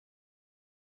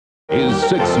Is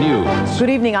 6 News. Good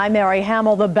evening, I'm Mary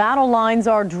Hamill. The battle lines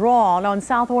are drawn on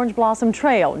South Orange Blossom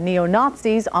Trail.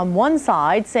 Neo-Nazis on one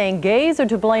side saying gays are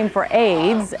to blame for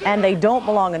AIDS and they don't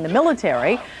belong in the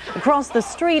military. Across the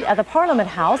street at the Parliament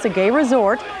House, a gay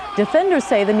resort, defenders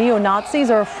say the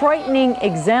neo-Nazis are a frightening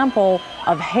example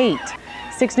of hate.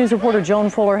 6 News reporter Joan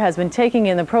Fuller has been taking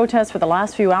in the protests for the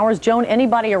last few hours. Joan,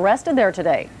 anybody arrested there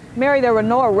today? Mary, there were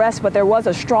no arrests, but there was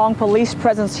a strong police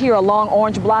presence here along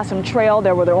Orange Blossom Trail.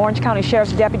 There were the Orange County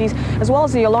Sheriff's deputies, as well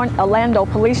as the Orlando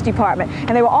Police Department.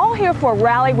 And they were all here for a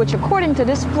rally, which, according to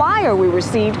this flyer we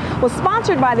received, was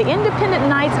sponsored by the Independent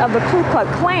Knights of the Ku Klux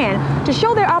Klan to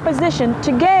show their opposition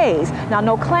to gays. Now,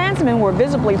 no Klansmen were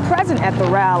visibly present at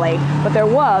the rally, but there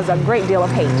was a great deal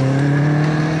of hate.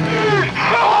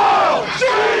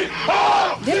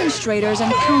 Demonstrators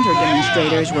and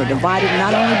counter-demonstrators were divided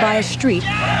not only by a street,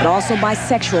 but also by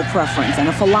sexual preference and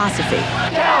a philosophy.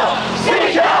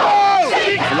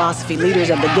 Philosophy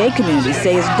leaders of the gay community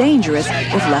say is dangerous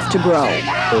if left to grow.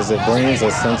 It brings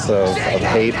a sense of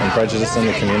hate and prejudice in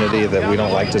the community that we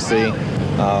don't like to see.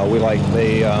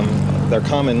 They're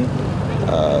common.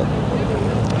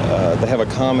 They have a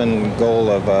common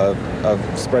goal of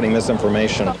spreading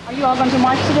misinformation. Are you all going to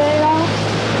march today, though?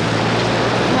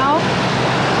 No?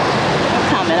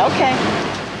 Okay.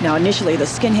 Now, initially, the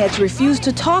Skinheads refused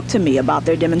to talk to me about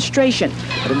their demonstration,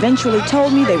 but eventually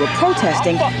told me they were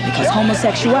protesting because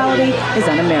homosexuality is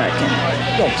un-American.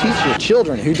 Don't teach your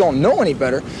children who don't know any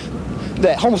better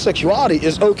that homosexuality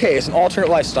is okay. It's an alternate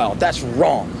lifestyle. That's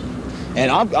wrong.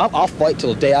 And I'll fight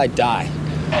till the day I die.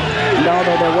 And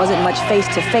although there wasn't much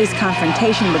face-to-face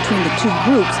confrontation between the two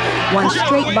groups, one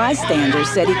straight bystander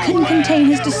said he couldn't contain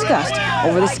his disgust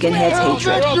over the Skinheads'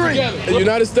 hatred. The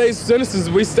United States citizens,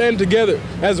 we stand together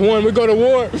as one. We go to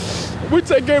war. We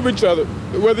take care of each other.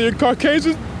 Whether you're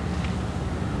Caucasian,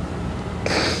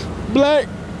 black,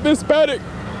 Hispanic,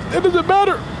 it doesn't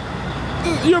matter.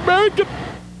 You're American.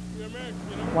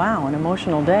 Wow, an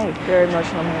emotional day. Very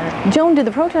emotional, Mary. Joan, did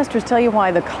the protesters tell you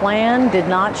why the Klan did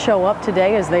not show up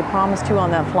today as they promised to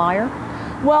on that flyer?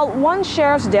 Well, one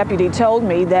sheriff's deputy told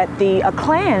me that the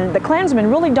Klansmen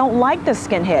really don't like the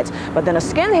Skinheads. But then a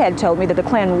Skinhead told me that the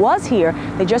Klan was here.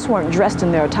 They just weren't dressed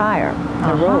in their attire,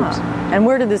 their robes. And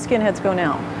where did the Skinheads go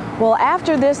now? Well,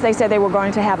 after this, they said they were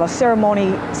going to have a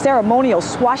ceremonial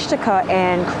swastika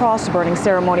and cross-burning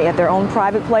ceremony at their own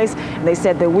private place. And they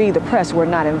said that we, the press, were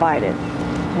not invited.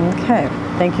 Okay,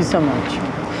 thank you so much.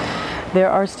 There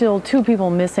are still 2 people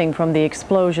missing from the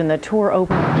explosion that tore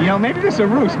open. You know, maybe this is a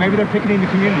ruse. Maybe they're picketing the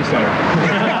community center.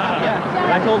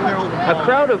 A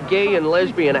crowd of gay and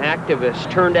lesbian activists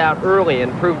turned out early and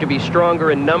proved to be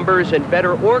stronger in numbers and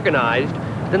better organized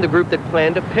than the group that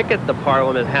planned to picket the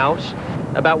Parliament House.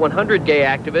 About 100 gay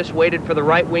activists waited for the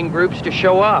right-wing groups to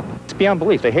show up. It's beyond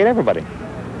belief. They hate everybody.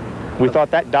 We thought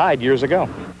that died years ago.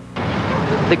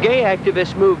 The gay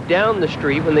activists moved down the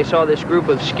street when they saw this group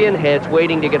of skinheads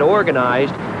waiting to get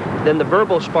organized. Then the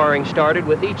verbal sparring started,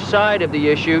 with each side of the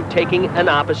issue taking an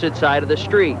opposite side of the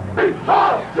street. Hey,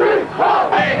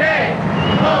 hey!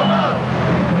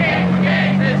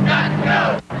 Gays got to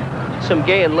go! Some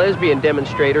gay and lesbian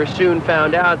demonstrators soon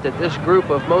found out that this group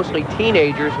of mostly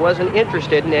teenagers wasn't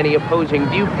interested in any opposing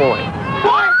viewpoint.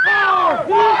 White power!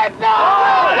 White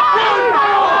power!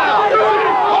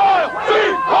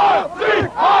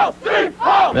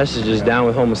 Message is down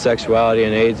with homosexuality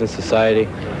and AIDS in society,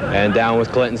 and down with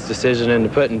Clinton's decision into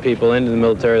putting people into the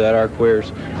military that are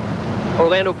queers.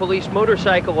 Orlando police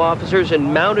motorcycle officers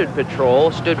and mounted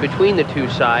patrol stood between the two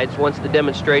sides once the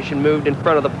demonstration moved in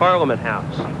front of the Parliament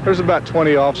House. There's about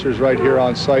 20 officers right here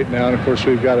on site now, and of course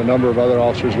we've got a number of other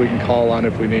officers we can call on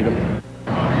if we need them.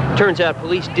 Turns out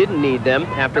police didn't need them.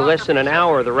 After less than an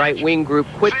hour, the right-wing group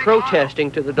quit protesting,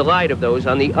 to the delight of those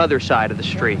on the other side of the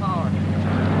street.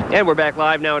 And we're back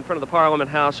live now in front of the Parliament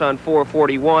House on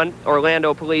 441.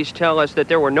 Orlando police tell us that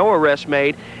there were no arrests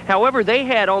made. However, they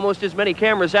had almost as many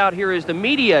cameras out here as the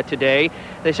media today.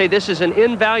 They say this is an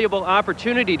invaluable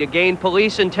opportunity to gain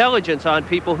police intelligence on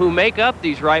people who make up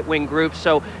these right-wing groups.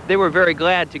 So they were very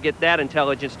glad to get that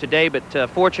intelligence today. But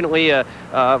fortunately,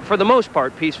 for the most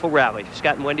part, peaceful rally.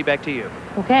 Scott and Wendy, back to you.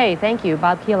 Okay, thank you.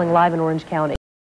 Bob Keeling live in Orange County.